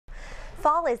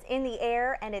Fall is in the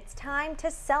air and it's time to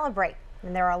celebrate.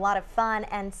 And there are a lot of fun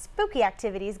and spooky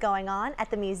activities going on at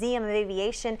the Museum of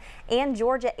Aviation and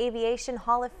Georgia Aviation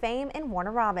Hall of Fame in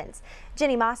Warner Robins.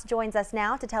 Jenny Maas joins us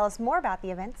now to tell us more about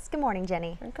the events. Good morning,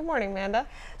 Jenny. Good morning, Amanda.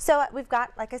 So we've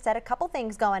got, like I said, a couple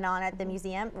things going on at the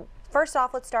museum. First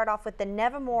off, let's start off with the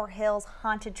Nevermore Hills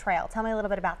Haunted Trail. Tell me a little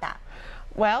bit about that.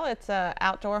 Well, it's an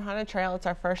outdoor haunted trail. It's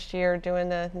our first year doing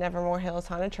the Nevermore Hills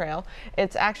Haunted Trail.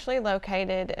 It's actually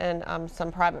located in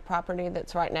some private property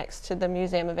that's right next to the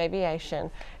Museum of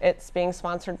Aviation. It's being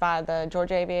sponsored by the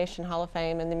Georgia Aviation Hall of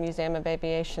Fame and the Museum of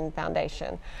Aviation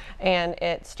Foundation. And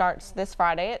it starts this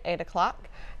Friday at 8 o'clock.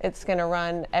 It's going to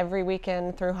run every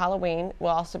weekend through Halloween.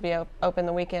 We'll also be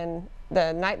open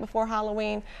the night before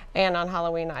Halloween and on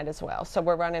Halloween night as well. So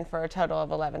we're running for a total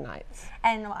of 11 nights.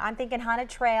 And I'm thinking haunted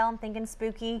trail, I'm thinking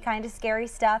spooky, kind of scary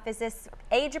stuff. Is this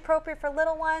age appropriate for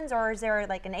little ones, or is there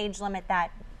like an age limit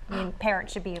that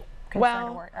parents should be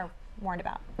concerned or warned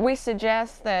about? We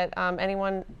suggest that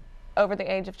anyone over the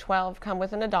age of 12 come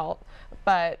with an adult,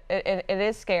 but it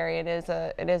is scary. It is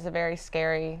a very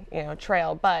scary,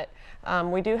 trail. But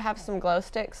we do have some glow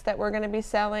sticks that we're going to be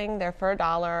selling. They're for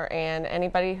 $1, and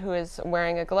anybody who is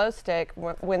wearing a glow stick,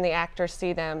 when the actors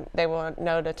see them, they will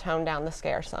know to tone down the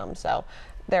scare some. So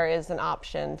there is an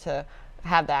option to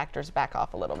have the actors back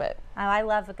off a little bit. Oh, I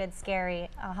love a good scary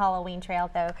Halloween trail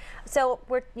though. So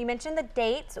you mentioned the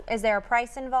dates. Is there a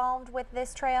price involved with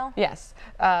this trail? Yes,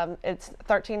 it's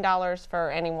 $13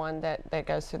 for anyone that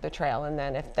goes through the trail, and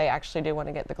then if they actually do want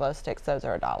to get the glow sticks, those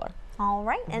are $1. All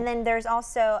right, and then there's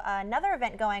also another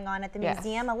event going on at the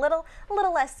museum, a little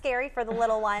less scary for the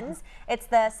little ones. It's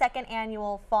the second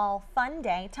annual Fall Fun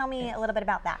Day. Tell me a little bit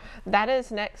about that. That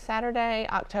is next Saturday,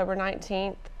 October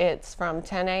 19th. It's from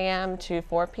 10 a.m. to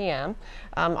 4 p.m.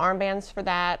 Armbands for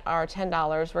that are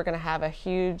 $10. We're going to have a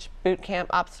huge boot camp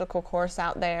obstacle course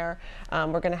out there.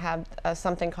 We're going to have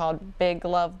something called Big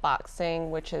Glove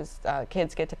Boxing, which is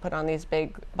kids get to put on these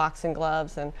big boxing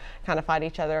gloves and kind of fight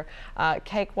each other.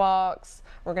 Cakewalk.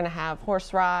 We're going to have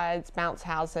horse rides, bounce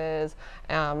houses,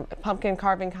 pumpkin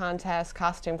carving contests,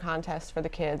 costume contests for the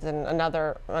kids, and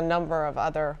a number of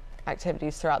other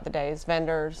activities throughout the days.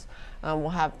 Vendors, we'll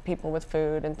have people with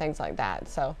food and things like that.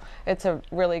 So it's a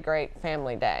really great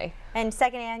family day. And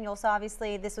second annual, so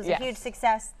obviously this was a huge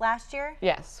success last year?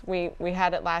 Yes, we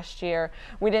had it last year.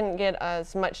 We didn't get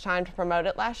as much time to promote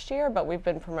it last year, but we've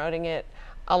been promoting it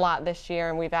a lot this year,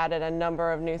 and we've added a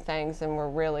number of new things, and we're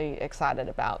really excited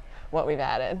about what we've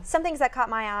added. Some things that caught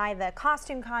my eye, the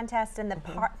costume contest and the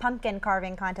pumpkin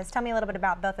carving contest. Tell me a little bit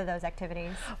about both of those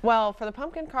activities. Well, for the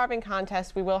pumpkin carving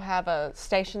contest, we will have a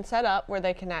station set up where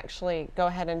they can actually go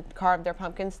ahead and carve their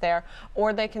pumpkins there,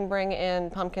 or they can bring in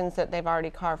pumpkins that they've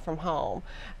already carved from home.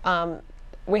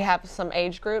 We have some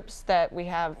age groups that we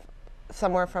have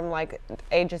somewhere from like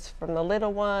ages from the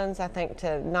little ones, I think,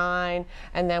 to 9,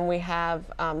 and then we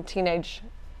have teenage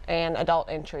and adult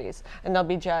entries, and they'll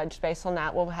be judged based on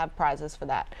that. We'll have prizes for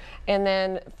that. And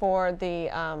then for the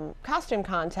costume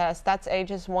contest, that's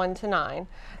ages 1 to 9,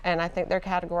 and I think they're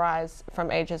categorized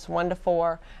from ages 1 to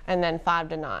 4 and then 5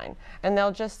 to 9, and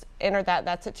they'll just enter that.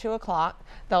 That's at 2 o'clock.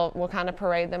 We'll kind of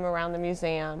parade them around the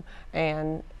museum,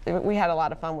 and we had a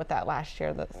lot of fun with that last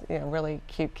year. That's really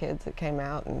cute kids that came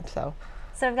out, and so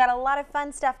we've got a lot of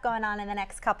fun stuff going on in the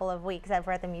next couple of weeks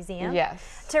over at the museum.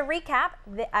 Yes. To recap,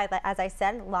 as I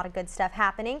said, a lot of good stuff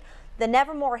happening. The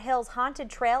Nevermore Hills Haunted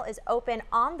Trail is open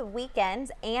on the weekends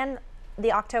and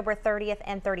the October 30th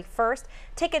and 31st.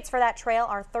 Tickets for that trail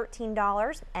are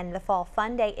 $13, and the Fall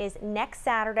Fun Day is next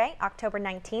Saturday, October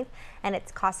 19th, and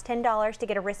it costs $10 to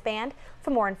get a wristband.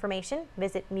 For more information,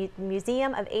 visit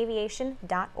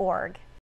museumofaviation.org.